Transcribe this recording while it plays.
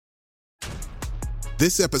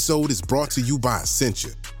This episode is brought to you by Essentia.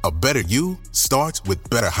 A better you starts with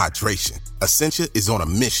better hydration. Essentia is on a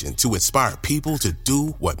mission to inspire people to do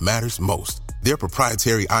what matters most. Their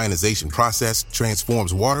proprietary ionization process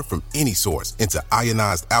transforms water from any source into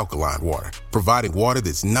ionized alkaline water, providing water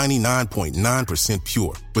that's 99.9%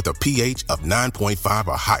 pure with a pH of 9.5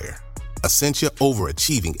 or higher. Essentia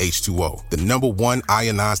Overachieving H2O, the #1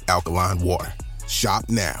 ionized alkaline water. Shop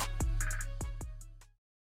now.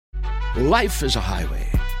 Life is a highway,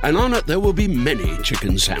 and on it there will be many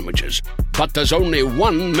chicken sandwiches. But there's only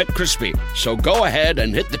one McCrispy. So go ahead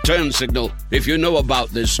and hit the turn signal if you know about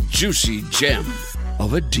this juicy gem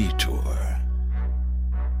of a detour.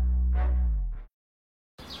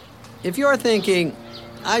 If you're thinking,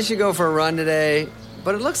 I should go for a run today,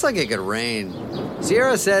 but it looks like it could rain,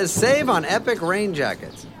 Sierra says save on epic rain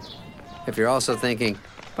jackets. If you're also thinking,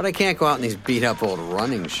 but I can't go out in these beat-up old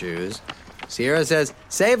running shoes, Sierra says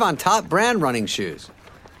save on top brand running shoes.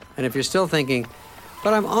 And if you're still thinking,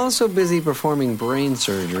 but I'm also busy performing brain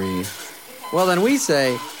surgery, well then we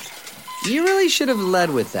say, you really should have led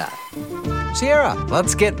with that. Sierra,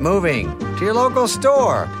 let's get moving to your local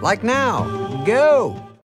store, like now. Go!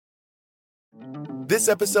 This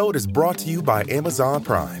episode is brought to you by Amazon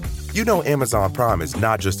Prime. You know Amazon Prime is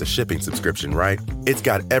not just a shipping subscription, right? It's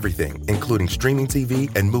got everything, including streaming TV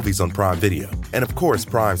and movies on Prime Video. And of course,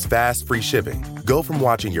 Prime's fast, free shipping. Go from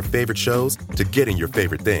watching your favorite shows to getting your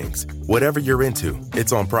favorite things. Whatever you're into,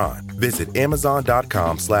 it's on Prime. Visit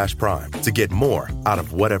Amazon.com/Prime to get more out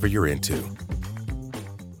of whatever you're into.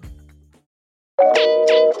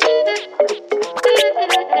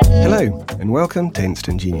 Hello, and welcome to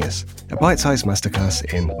Instant Genius, a bite-sized masterclass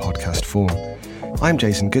in podcast form. I'm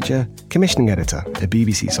Jason Goodyear, commissioning editor at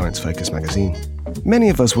BBC Science Focus magazine. Many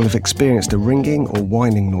of us will have experienced a ringing or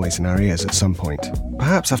whining noise in our ears at some point,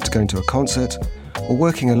 perhaps after going to a concert or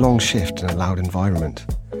working a long shift in a loud environment.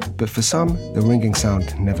 But for some, the ringing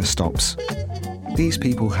sound never stops. These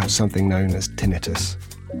people have something known as tinnitus.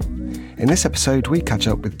 In this episode, we catch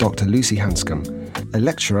up with Dr. Lucy Hanscom, a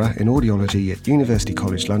lecturer in audiology at University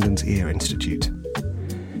College London's Ear Institute.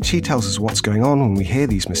 She tells us what's going on when we hear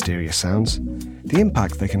these mysterious sounds, the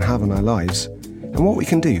impact they can have on our lives, and what we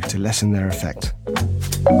can do to lessen their effect.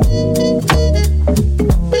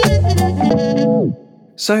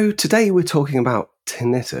 So today we're talking about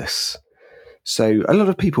tinnitus. So a lot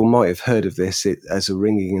of people might have heard of this as a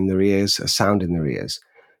ringing in their ears, a sound in their ears.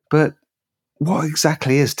 But what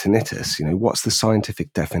exactly is tinnitus? What's the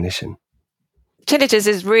scientific definition? Tinnitus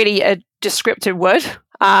is really a descriptive word.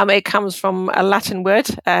 It comes from a Latin word,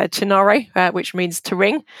 tinere, which means to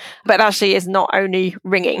ring, but actually is not only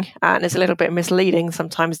ringing, and it's a little bit misleading.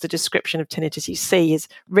 Sometimes the description of tinnitus you see is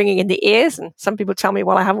ringing in the ears, and some people tell me,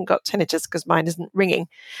 well, I haven't got tinnitus because mine isn't ringing.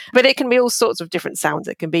 But it can be all sorts of different sounds.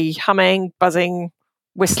 It can be humming, buzzing,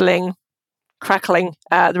 whistling, crackling.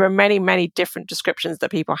 There are many, many different descriptions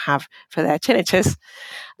that people have for their tinnitus.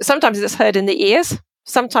 Sometimes it's heard in the ears.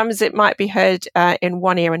 Sometimes it might be heard in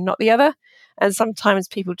one ear and not the other. And sometimes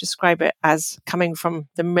people describe it as coming from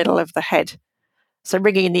the middle of the head. So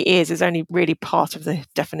ringing in the ears is only really part of the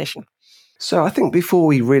definition. So I think before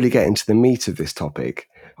we really get into the meat of this topic,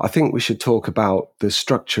 I think we should talk about the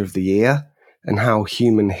structure of the ear and how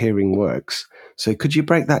human hearing works. So could you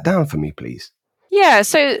break that down for me, please? Yeah,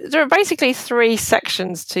 so there are basically three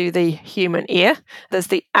sections to the human ear. There's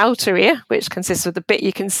the outer ear, which consists of the bit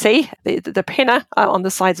you can see, the pinna on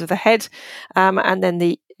the sides of the head, and then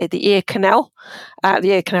the ear canal. The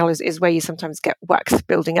ear canal is where you sometimes get wax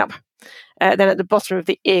building up. Then at the bottom of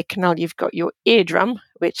the ear canal, you've got your eardrum,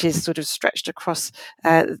 which is sort of stretched across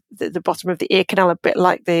the bottom of the ear canal, a bit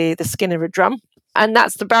like the skin of a drum. And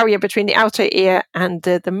that's the barrier between the outer ear and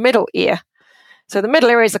the middle ear. So the middle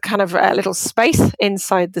ear is a kind of a little space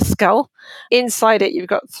inside the skull. Inside it, you've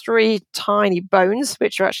got three tiny bones,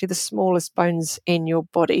 which are actually the smallest bones in your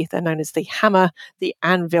body. They're known as the hammer, the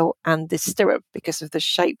anvil, and the stirrup because of the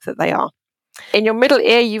shape that they are. In your middle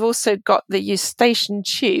ear, you've also got the eustachian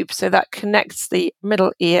tube, so that connects the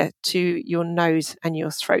middle ear to your nose and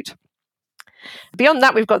your throat. Beyond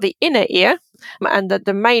that, we've got the inner ear, and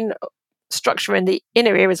the main structure in the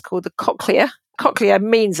inner ear is called the cochlea. Cochlea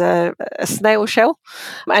means a snail shell,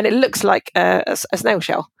 and it looks like a snail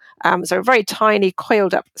shell. So a very tiny,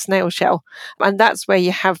 coiled up snail shell. And that's where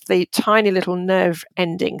you have the tiny little nerve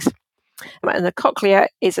endings. And the cochlea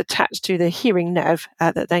is attached to the hearing nerve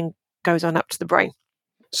that then goes on up to the brain.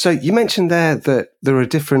 So you mentioned there that there are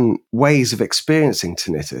different ways of experiencing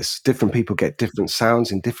tinnitus. Different people get different sounds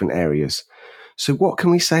in different areas. So what can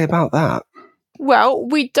we say about that? Well,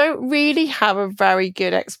 we don't really have a very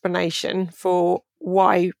good explanation for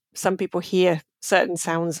why some people hear certain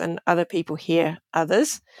sounds and other people hear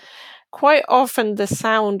others. Quite often the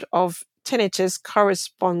sound of tinnitus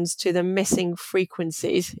corresponds to the missing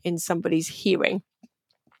frequencies in somebody's hearing.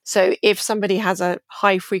 So if somebody has a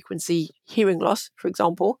high frequency hearing loss, for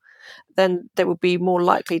example, then they will be more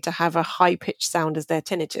likely to have a high pitched sound as their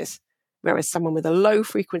tinnitus. Whereas someone with a low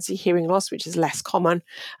frequency hearing loss, which is less common,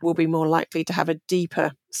 will be more likely to have a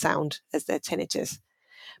deeper sound as their tinnitus.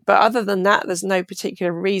 But other than that, there's no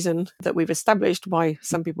particular reason that we've established why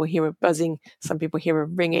some people hear a buzzing, some people hear a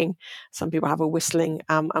ringing, some people have a whistling,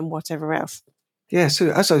 and whatever else. Yeah, so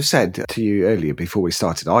as I've said to you earlier before we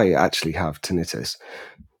started, I actually have tinnitus.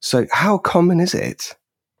 So how common is it?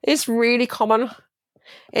 It's really common.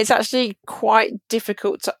 It's actually quite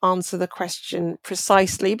difficult to answer the question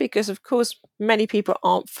precisely because, of course, many people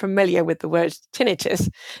aren't familiar with the word tinnitus.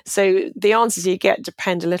 So the answers you get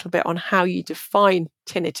depend a little bit on how you define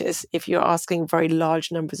tinnitus if you're asking very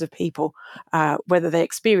large numbers of people whether they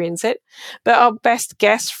experience it. But our best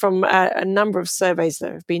guess from a number of surveys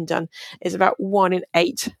that have been done is about 1 in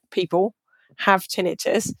 8 people have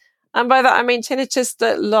tinnitus. And by that, I mean tinnitus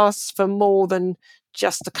that lasts for more than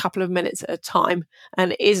just a couple of minutes at a time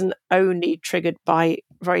and isn't only triggered by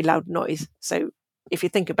very loud noise. So if you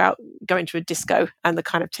think about going to a disco and the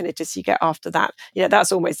kind of tinnitus you get after that,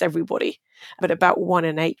 that's almost everybody. But about 1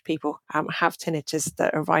 in 8 people have tinnitus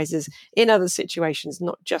that arises in other situations,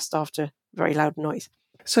 not just after very loud noise.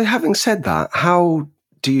 So having said that, how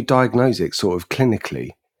do you diagnose it sort of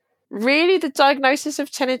clinically? Really, the diagnosis of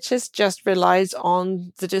tinnitus just relies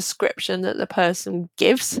on the description that the person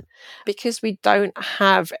gives, because we don't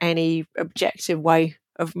have any objective way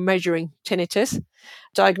of measuring tinnitus.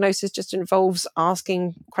 Diagnosis just involves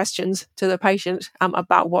asking questions to the patient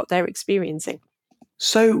about what they're experiencing.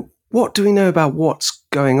 So what do we know about what's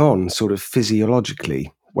going on sort of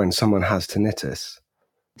physiologically when someone has tinnitus?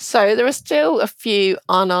 So there are still a few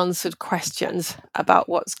unanswered questions about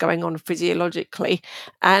what's going on physiologically,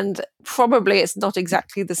 and probably it's not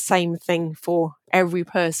exactly the same thing for every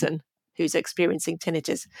person who's experiencing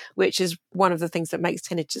tinnitus, which is one of the things that makes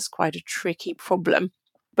tinnitus quite a tricky problem.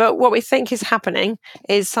 But what we think is happening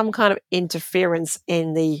is some kind of interference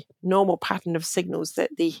in the normal pattern of signals that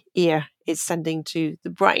the ear is sending to the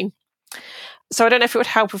brain. So I don't know if it would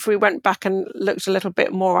help if we went back and looked a little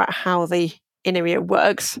bit more at how the inner ear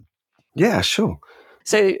works. Yeah, sure.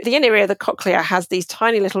 So the inner ear, the cochlea, has these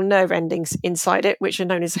tiny little nerve endings inside it, which are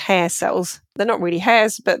known as hair cells. They're not really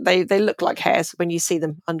hairs, but they look like hairs when you see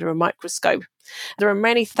them under a microscope. There are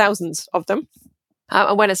many thousands of them.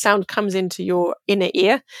 And when a sound comes into your inner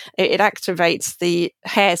ear, it activates the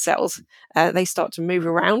hair cells. They start to move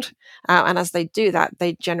around. And as they do that,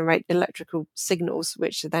 they generate electrical signals,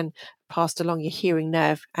 which are then passed along your hearing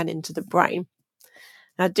nerve and into the brain.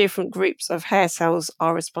 Now, different groups of hair cells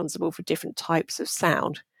are responsible for different types of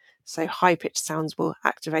sound. So high-pitched sounds will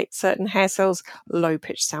activate certain hair cells,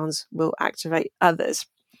 low-pitched sounds will activate others.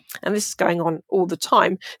 And this is going on all the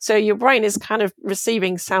time. So your brain is kind of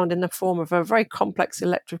receiving sound in the form of a very complex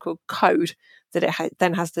electrical code that it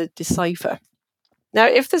then has to decipher. Now,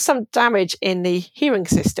 if there's some damage in the hearing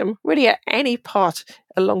system, really at any part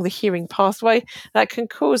along the hearing pathway, that can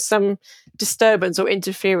cause some disturbance or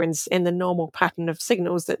interference in the normal pattern of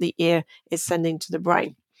signals that the ear is sending to the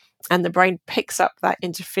brain. And the brain picks up that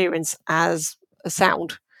interference as a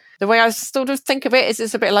sound. The way I sort of think of it is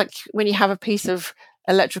it's a bit like when you have a piece of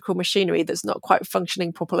electrical machinery that's not quite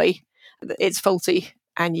functioning properly. It's faulty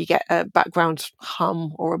and you get a background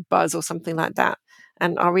hum or a buzz or something like that.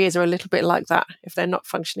 And our ears are a little bit like that. If they're not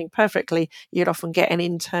functioning perfectly, you'd often get an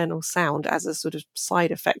internal sound as a sort of side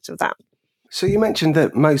effect of that. So you mentioned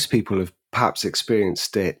that most people have perhaps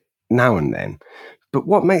experienced it now and then, but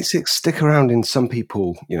what makes it stick around in some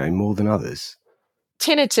people, more than others?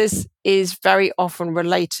 Tinnitus is very often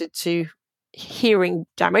related to hearing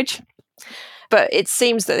damage, but it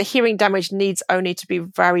seems that the hearing damage needs only to be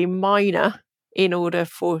very minor in order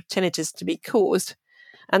for tinnitus to be caused.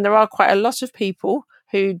 And there are quite a lot of people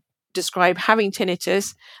who describe having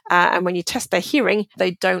tinnitus, and when you test their hearing,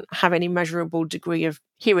 they don't have any measurable degree of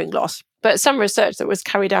hearing loss. But some research that was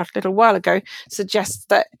carried out a little while ago suggests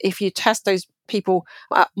that if you test those people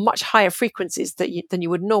at much higher frequencies than you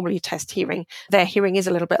would normally test hearing, their hearing is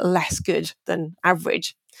a little bit less good than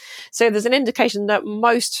average. So there's an indication that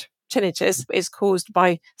most tinnitus is caused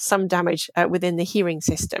by some damage within the hearing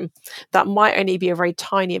system. That might only be a very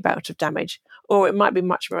tiny amount of damage, or it might be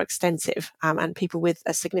much more extensive. And people with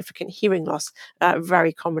a significant hearing loss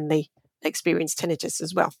very commonly experience tinnitus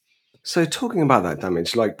as well. So talking about that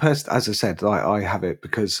damage, as I said, I have it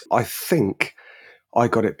because I think I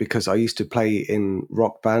got it because I used to play in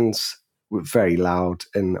rock bands were very loud,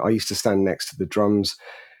 and I used to stand next to the drums,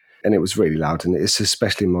 and it was really loud, and it's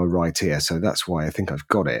especially in my right ear, so that's why I think I've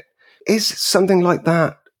got it. Is something like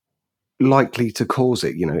that likely to cause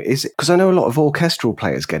it? Is it, because I know a lot of orchestral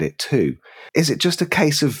players get it too. Is it just a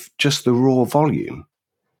case of just the raw volume?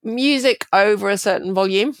 Music over a certain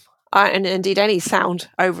volume, and indeed any sound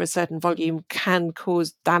over a certain volume, can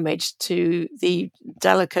cause damage to the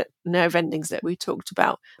delicate nerve endings that we talked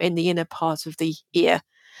about in the inner part of the ear.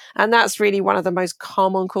 And that's really one of the most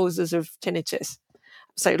common causes of tinnitus.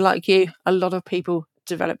 So like you, a lot of people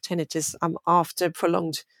develop tinnitus after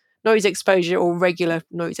prolonged noise exposure or regular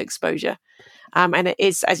noise exposure. And it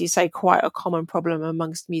is, as you say, quite a common problem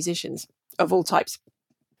amongst musicians of all types.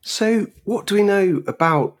 So what do we know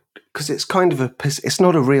about, because it's kind of it's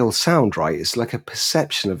not a real sound, right? It's like a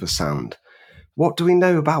perception of a sound. What do we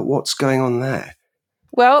know about what's going on there?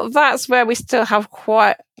 Well, that's where we still have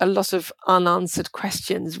quite a lot of unanswered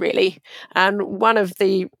questions, really. And one of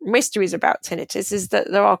the mysteries about tinnitus is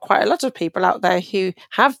that there are quite a lot of people out there who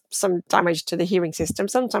have some damage to the hearing system,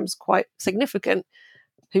 sometimes quite significant,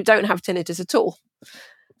 who don't have tinnitus at all.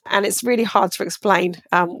 And it's really hard to explain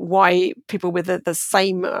why people with the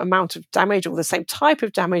same amount of damage or the same type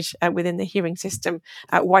of damage within the hearing system,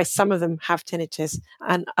 why some of them have tinnitus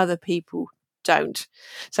and other people don't.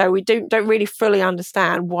 So we don't really fully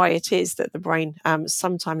understand why it is that the brain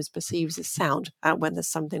sometimes perceives a sound when there's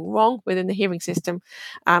something wrong within the hearing system,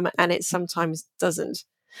 and it sometimes doesn't.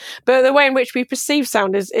 But the way in which we perceive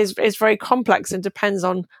sound is very complex and depends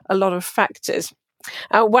on a lot of factors.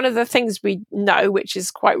 One of the things we know, which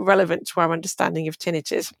is quite relevant to our understanding of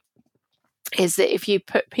tinnitus, is that if you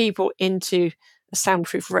put people into a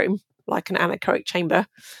soundproof room, like an anechoic chamber,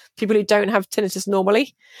 people who don't have tinnitus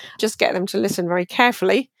normally, just get them to listen very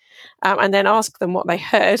carefully and then ask them what they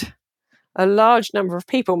heard. A large number of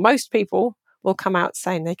people, most people, will come out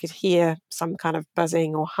saying they could hear some kind of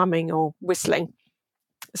buzzing or humming or whistling,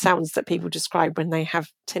 sounds that people describe when they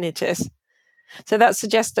have tinnitus. So that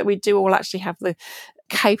suggests that we do all actually have the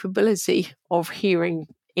capability of hearing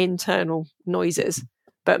internal noises.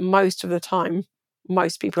 But most of the time,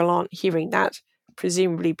 most people aren't hearing that,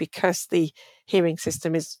 presumably because the hearing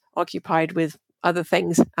system is occupied with other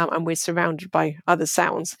things and we're surrounded by other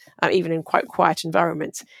sounds. Even in quite quiet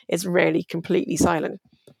environments, it's rarely completely silent.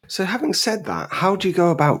 So having said that, how do you go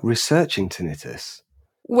about researching tinnitus?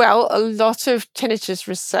 Well, a lot of tinnitus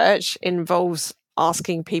research involves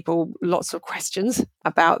asking people lots of questions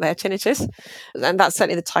about their tinnitus. And that's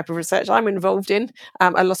certainly the type of research I'm involved in.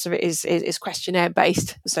 A lot of it is questionnaire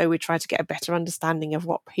based. So we try to get a better understanding of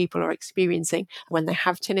what people are experiencing when they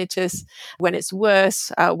have tinnitus, when it's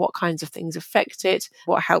worse, what kinds of things affect it,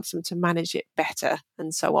 what helps them to manage it better,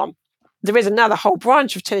 and so on. There is another whole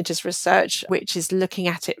branch of tinnitus research, which is looking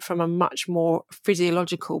at it from a much more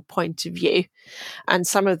physiological point of view. And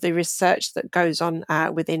some of the research that goes on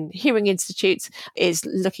within hearing institutes is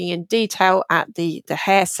looking in detail at the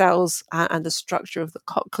hair cells and the structure of the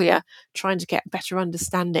cochlea, trying to get a better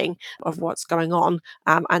understanding of what's going on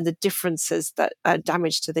and the differences that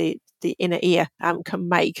damage to the inner ear can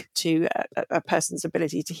make to a person's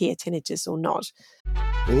ability to hear tinnitus or not.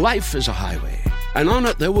 Life is a highway, and on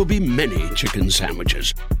it there will be many chicken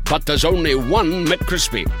sandwiches. But there's only one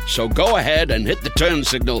McCrispy. So go ahead and hit the turn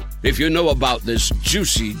signal if you know about this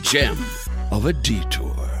juicy gem of a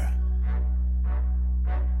detour.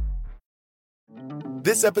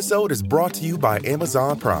 This episode is brought to you by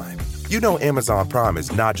Amazon Prime. You know Amazon Prime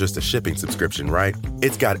is not just a shipping subscription, right?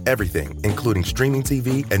 It's got everything, including streaming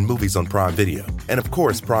TV and movies on Prime Video. And of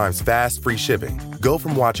course, Prime's fast, free shipping. Go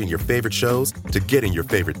from watching your favorite shows to getting your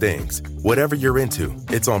favorite things. Whatever you're into,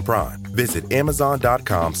 it's on Prime. Visit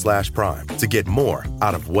Amazon.com/Prime to get more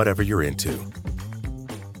out of whatever you're into.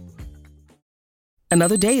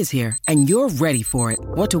 Another day is here, and you're ready for it.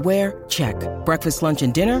 What to wear? Check. Breakfast, lunch,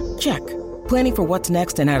 and dinner? Check. Planning for what's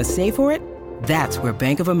next and how to save for it? That's where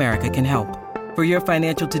Bank of America can help. For your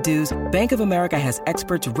financial to-dos, Bank of America has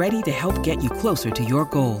experts ready to help get you closer to your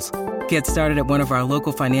goals. Get started at one of our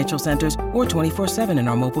local financial centers or 24/7 in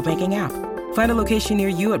our mobile banking app. Find a location near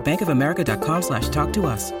you at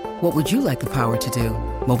bankofamerica.com/talktous. What would you like the power to do?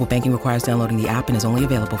 Mobile banking requires downloading the app and is only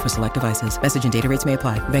available for select devices. Message and data rates may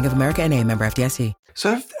apply. Bank of America NA, member FDIC.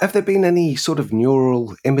 So have there been any sort of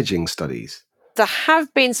neural imaging studies? There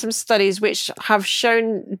have been some studies which have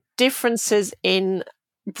shown differences in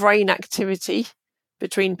brain activity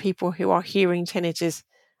between people who are hearing tinnitus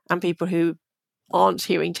and people who aren't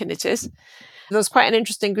hearing tinnitus. There's quite an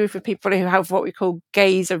interesting group of people who have what we call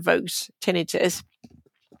gaze-evoked tinnitus,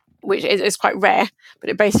 which is quite rare, but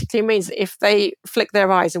it basically means that if they flick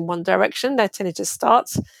their eyes in one direction, their tinnitus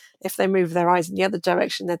starts. if they move their eyes in the other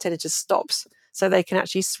direction, their tinnitus stops. So they can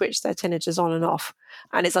actually switch their tinnitus on and off,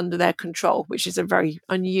 and it's under their control, which is a very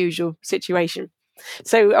unusual situation.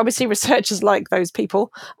 So obviously researchers like those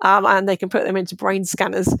people, and they can put them into brain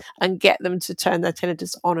scanners and get them to turn their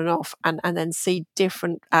tinnitus on and off, and then see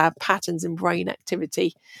different patterns in brain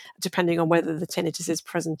activity depending on whether the tinnitus is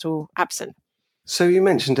present or absent. So you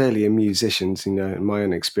mentioned earlier musicians, in my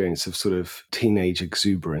own experience of sort of teenage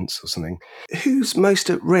exuberance or something. Who's most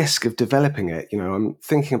at risk of developing it? I'm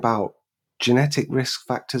thinking about genetic risk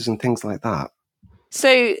factors and things like that.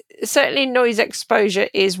 So certainly noise exposure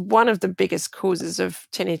is one of the biggest causes of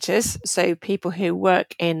tinnitus. So people who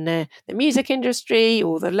work in the music industry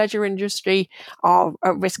or the leisure industry are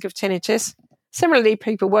at risk of tinnitus. Similarly,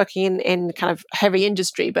 people working in kind of heavy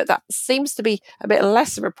industry, but that seems to be a bit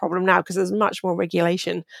less of a problem now because there's much more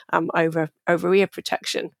regulation over ear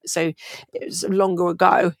protection. So it was longer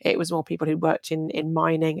ago, it was more people who worked in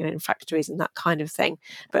mining and in factories and that kind of thing.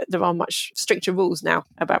 But there are much stricter rules now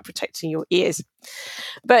about protecting your ears.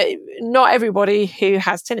 But not everybody who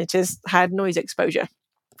has tinnitus had noise exposure.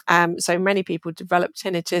 So many people develop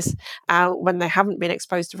tinnitus when they haven't been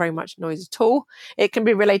exposed to very much noise at all. It can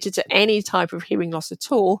be related to any type of hearing loss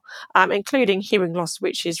at all, including hearing loss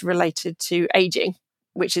which is related to aging,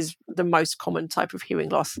 which is the most common type of hearing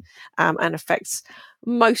loss, and affects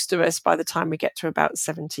most of us by the time we get to about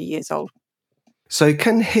 70 years old. So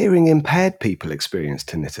can hearing impaired people experience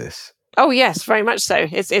tinnitus? Oh yes, very much so.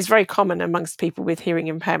 It's very common amongst people with hearing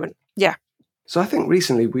impairment. Yeah. So I think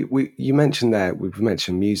recently you mentioned there, we've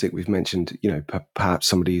mentioned music, we've mentioned, perhaps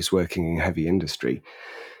somebody who's working in heavy industry.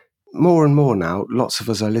 More and more now, lots of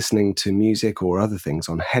us are listening to music or other things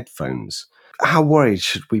on headphones. How worried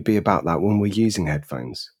should we be about that when we're using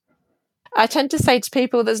headphones? I tend to say to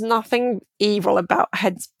people there's nothing evil about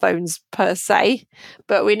headphones per se,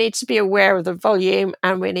 but we need to be aware of the volume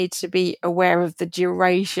and we need to be aware of the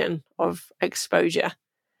duration of exposure.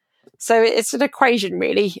 So it's an equation,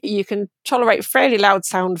 really. You can tolerate fairly loud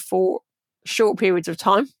sound for short periods of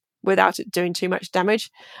time without it doing too much damage.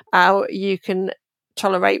 You can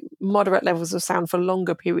tolerate moderate levels of sound for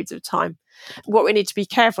longer periods of time. What we need to be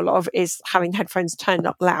careful of is having headphones turned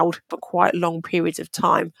up loud for quite long periods of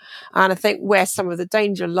time. And I think where some of the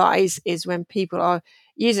danger lies is when people are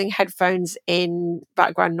using headphones in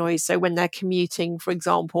background noise. So when they're commuting, for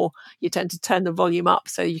example, you tend to turn the volume up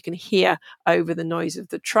so you can hear over the noise of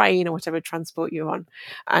the train or whatever transport you're on.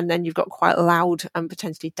 And then you've got quite loud and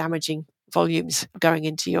potentially damaging volumes going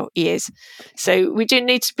into your ears. So we do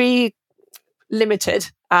need to be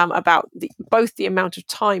limited about both the amount of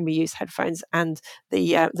time we use headphones and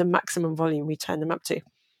the maximum volume we turn them up to.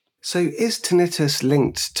 So is tinnitus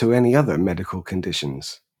linked to any other medical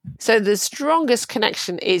conditions? So the strongest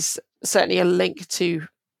connection is certainly a link to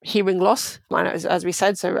hearing loss, as we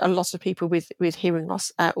said. So a lot of people with hearing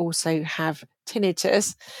loss also have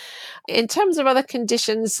tinnitus. In terms of other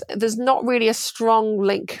conditions, there's not really a strong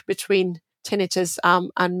link between tinnitus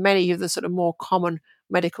and many of the sort of more common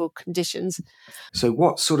medical conditions. So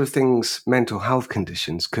what sort of things, mental health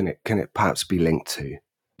conditions, can it perhaps be linked to?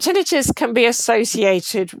 Tinnitus can be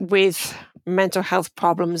associated with mental health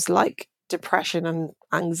problems like depression and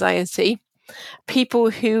anxiety. People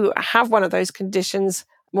who have one of those conditions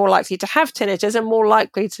more likely to have tinnitus and more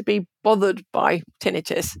likely to be bothered by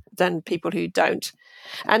tinnitus than people who don't.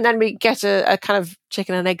 And then we get a kind of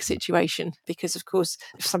chicken and egg situation because, of course,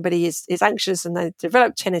 if somebody is anxious and they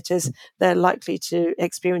develop tinnitus, they're likely to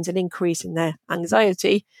experience an increase in their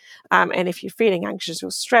anxiety. And if you're feeling anxious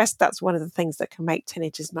or stressed, that's one of the things that can make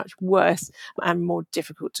tinnitus much worse and more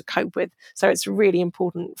difficult to cope with. So it's a really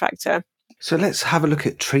important factor. So let's have a look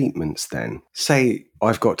at treatments then. Say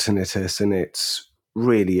I've got tinnitus and it's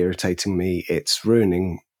really irritating me. It's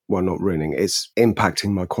it's impacting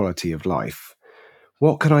my quality of life.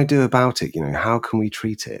 What can I do about it? How can we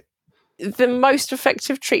treat it? The most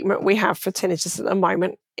effective treatment we have for tinnitus at the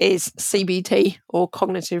moment is CBT, or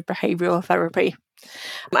cognitive behavioural therapy.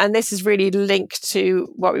 And this is really linked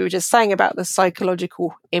to what we were just saying about the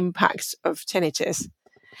psychological impact of tinnitus.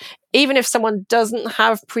 Even if someone doesn't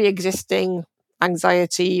have pre-existing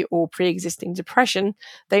anxiety or pre-existing depression,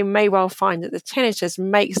 they may well find that the tinnitus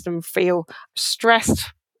makes them feel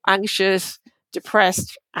stressed, anxious,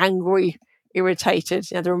 depressed, angry, irritated.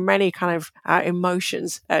 There are many kind of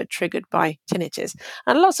emotions triggered by tinnitus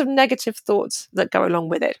and lots of negative thoughts that go along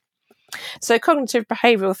with it. So cognitive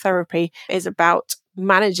behavioural therapy is about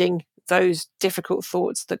managing those difficult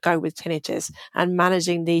thoughts that go with tinnitus and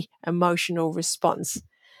managing the emotional response.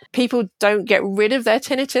 People don't get rid of their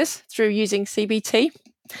tinnitus through using CBT,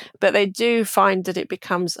 but they do find that it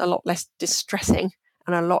becomes a lot less distressing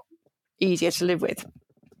and a lot easier to live with.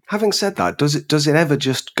 Having said that, does it ever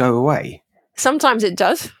just go away? Sometimes it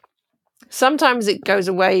does. Sometimes it goes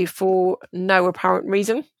away for no apparent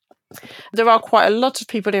reason. There are quite a lot of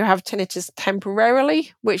people who have tinnitus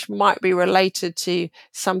temporarily, which might be related to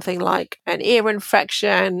something like an ear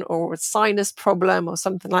infection or a sinus problem or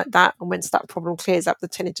something like that. And once that problem clears up, the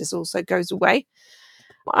tinnitus also goes away.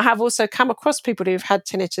 I have also come across people who've had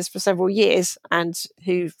tinnitus for several years and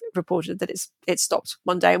who've reported that it stopped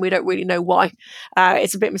one day and we don't really know why.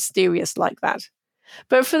 It's a bit mysterious like that.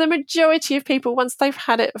 But for the majority of people, once they've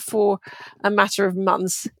had it for a matter of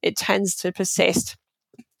months, it tends to persist.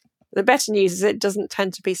 The better news is it doesn't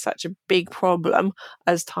tend to be such a big problem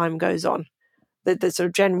as time goes on. The sort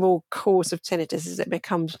of general course of tinnitus is it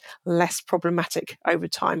becomes less problematic over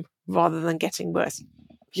time rather than getting worse.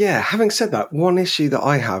 Yeah, having said that, one issue that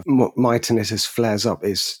I have, my tinnitus flares up,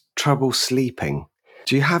 is trouble sleeping.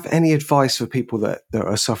 Do you have any advice for people that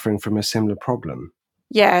are suffering from a similar problem?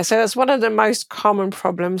 Yeah, so that's one of the most common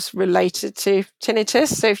problems related to tinnitus.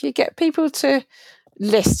 So if you get people to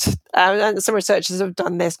list, and some researchers have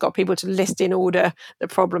done this, got people to list in order the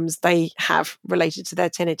problems they have related to their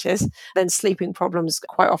tinnitus, then sleeping problems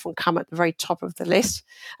quite often come at the very top of the list.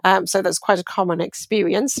 So that's quite a common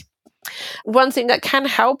experience. One thing that can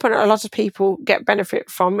help, and a lot of people get benefit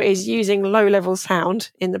from, is using low-level sound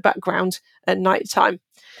in the background at night time.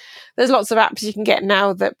 There's lots of apps you can get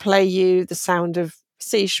now that play you the sound of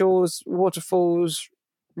seashores, waterfalls,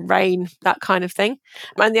 rain, that kind of thing.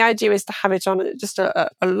 And the idea is to have it on just a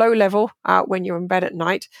low level when you're in bed at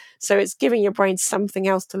night. So it's giving your brain something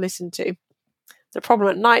else to listen to. The problem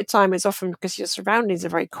at night time is often because your surroundings are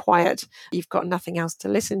very quiet. You've got nothing else to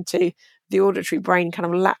listen to. The auditory brain kind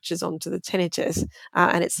of latches onto the tinnitus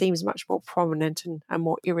and it seems much more prominent and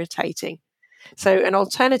more irritating. So an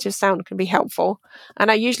alternative sound can be helpful.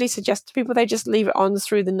 And I usually suggest to people they just leave it on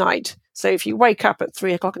through the night. So if you wake up at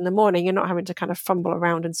 3 o'clock in the morning, you're not having to kind of fumble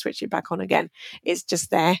around and switch it back on again. It's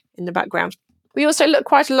just there in the background. We also look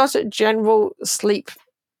quite a lot at general sleep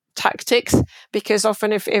tactics, because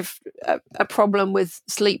often if a problem with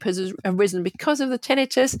sleep has arisen because of the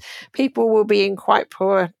tinnitus, people will be in quite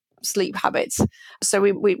poor sleep habits. So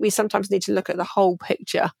we sometimes need to look at the whole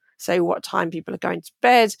picture. So what time people are going to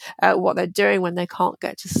bed, what they're doing when they can't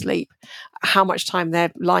get to sleep, how much time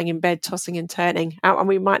they're lying in bed, tossing and turning. And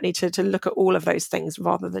we might need to look at all of those things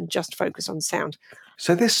rather than just focus on sound.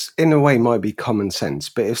 So this, in a way, might be common sense.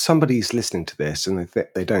 But if somebody's listening to this and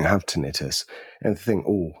they don't have tinnitus and they think,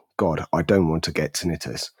 oh, God, I don't want to get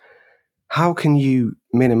tinnitus, how can you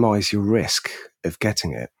minimize your risk of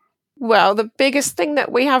getting it? Well, the biggest thing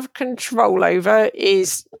that we have control over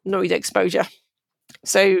is noise exposure.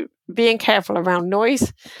 So being careful around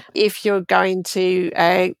noise. If you're going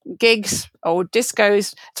to gigs or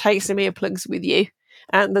discos, take some earplugs with you.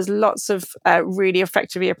 And there's lots of really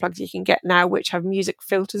effective earplugs you can get now which have music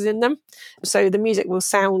filters in them. So the music will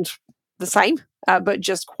sound the same, but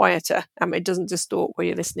just quieter. It doesn't distort what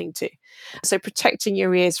you're listening to. So protecting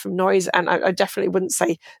your ears from noise. And I definitely wouldn't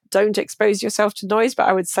say don't expose yourself to noise, but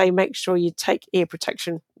I would say make sure you take ear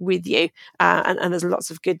protection with you. And there's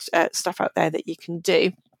lots of good stuff out there that you can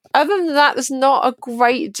do. Other than that, there's not a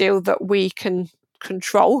great deal that we can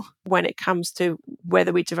control when it comes to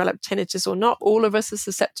whether we develop tinnitus or not. All of us are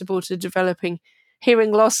susceptible to developing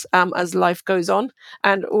hearing loss as life goes on,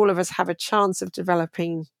 and all of us have a chance of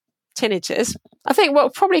developing tinnitus. I think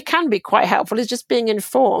what probably can be quite helpful is just being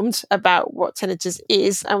informed about what tinnitus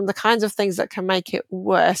is and the kinds of things that can make it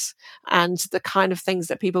worse and the kind of things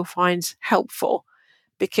that people find helpful.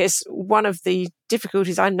 Because one of the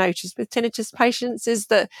difficulties I noticed with tinnitus patients is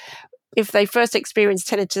that if they first experience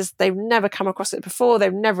tinnitus, they've never come across it before,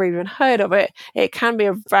 they've never even heard of it, it can be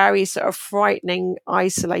a very sort of frightening,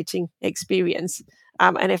 isolating experience.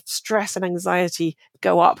 And if stress and anxiety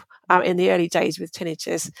go up in the early days with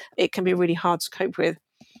tinnitus, it can be really hard to cope with.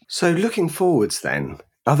 So looking forwards then,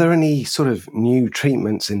 are there any sort of new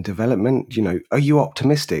treatments in development? Are you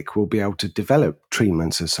optimistic we'll be able to develop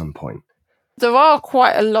treatments at some point? There are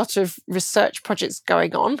quite a lot of research projects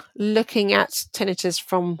going on looking at tinnitus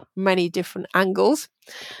from many different angles.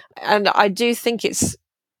 And I do think it's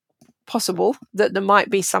possible that there might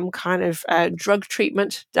be some kind of drug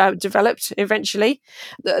treatment developed eventually.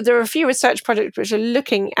 There are a few research projects which are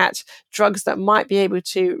looking at drugs that might be able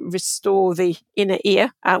to restore the inner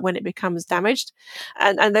ear when it becomes damaged.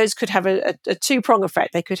 And those could have a two-prong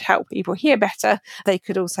effect. They could help people hear better. They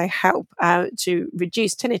could also help to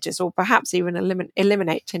reduce tinnitus or perhaps even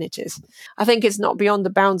eliminate tinnitus. I think it's not beyond the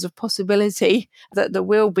bounds of possibility that there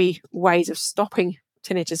will be ways of stopping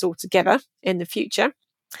tinnitus altogether in the future.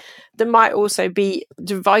 There might also be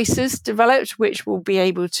devices developed which will be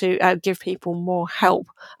able to give people more help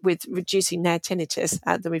with reducing their tinnitus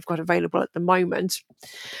than we've got available at the moment.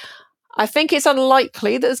 I think it's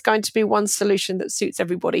unlikely that there's going to be one solution that suits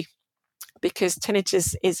everybody, because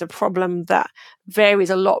tinnitus is a problem that varies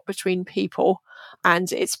a lot between people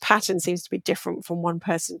and its pattern seems to be different from one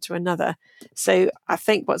person to another. So I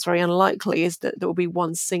think what's very unlikely is that there will be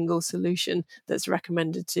one single solution that's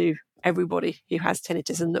recommended to everybody who has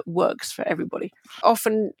tinnitus and that works for everybody.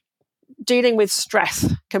 Often dealing with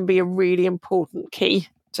stress can be a really important key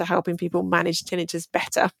to helping people manage tinnitus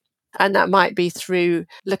better. And that might be through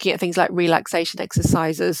looking at things like relaxation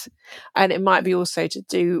exercises. And it might be also to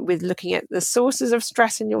do with looking at the sources of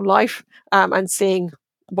stress in your life and seeing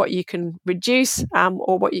what you can reduce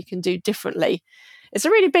or what you can do differently. It's a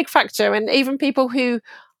really big factor. And even people who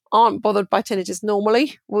aren't bothered by tinnitus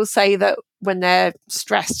normally will say that when they're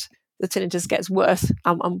stressed, the tinnitus gets worse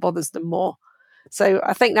and bothers them more. So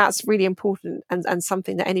I think that's really important and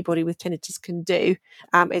something that anybody with tinnitus can do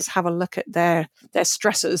is have a look at their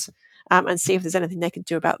stressors and see if there's anything they can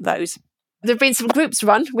do about those. There have been some groups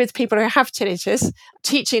run with people who have tinnitus,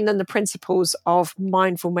 teaching them the principles of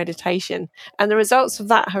mindful meditation. And the results of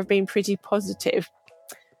that have been pretty positive.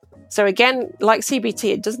 So again, like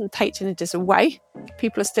CBT, it doesn't take tinnitus away.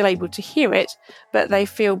 People are still able to hear it, but they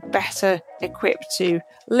feel better equipped to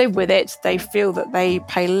live with it. They feel that they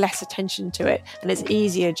pay less attention to it, and it's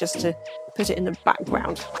easier just to put it in the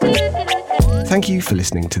background. Thank you for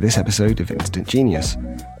listening to this episode of Instant Genius,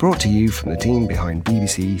 brought to you from the team behind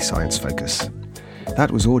BBC Science Focus.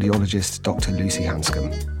 That was audiologist Dr. Lucy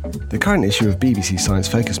Hanscom. The current issue of BBC Science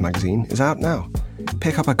Focus magazine is out now.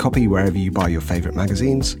 Pick up a copy wherever you buy your favourite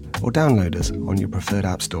magazines or download us on your preferred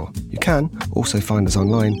app store. You can also find us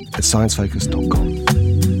online at sciencefocus.com.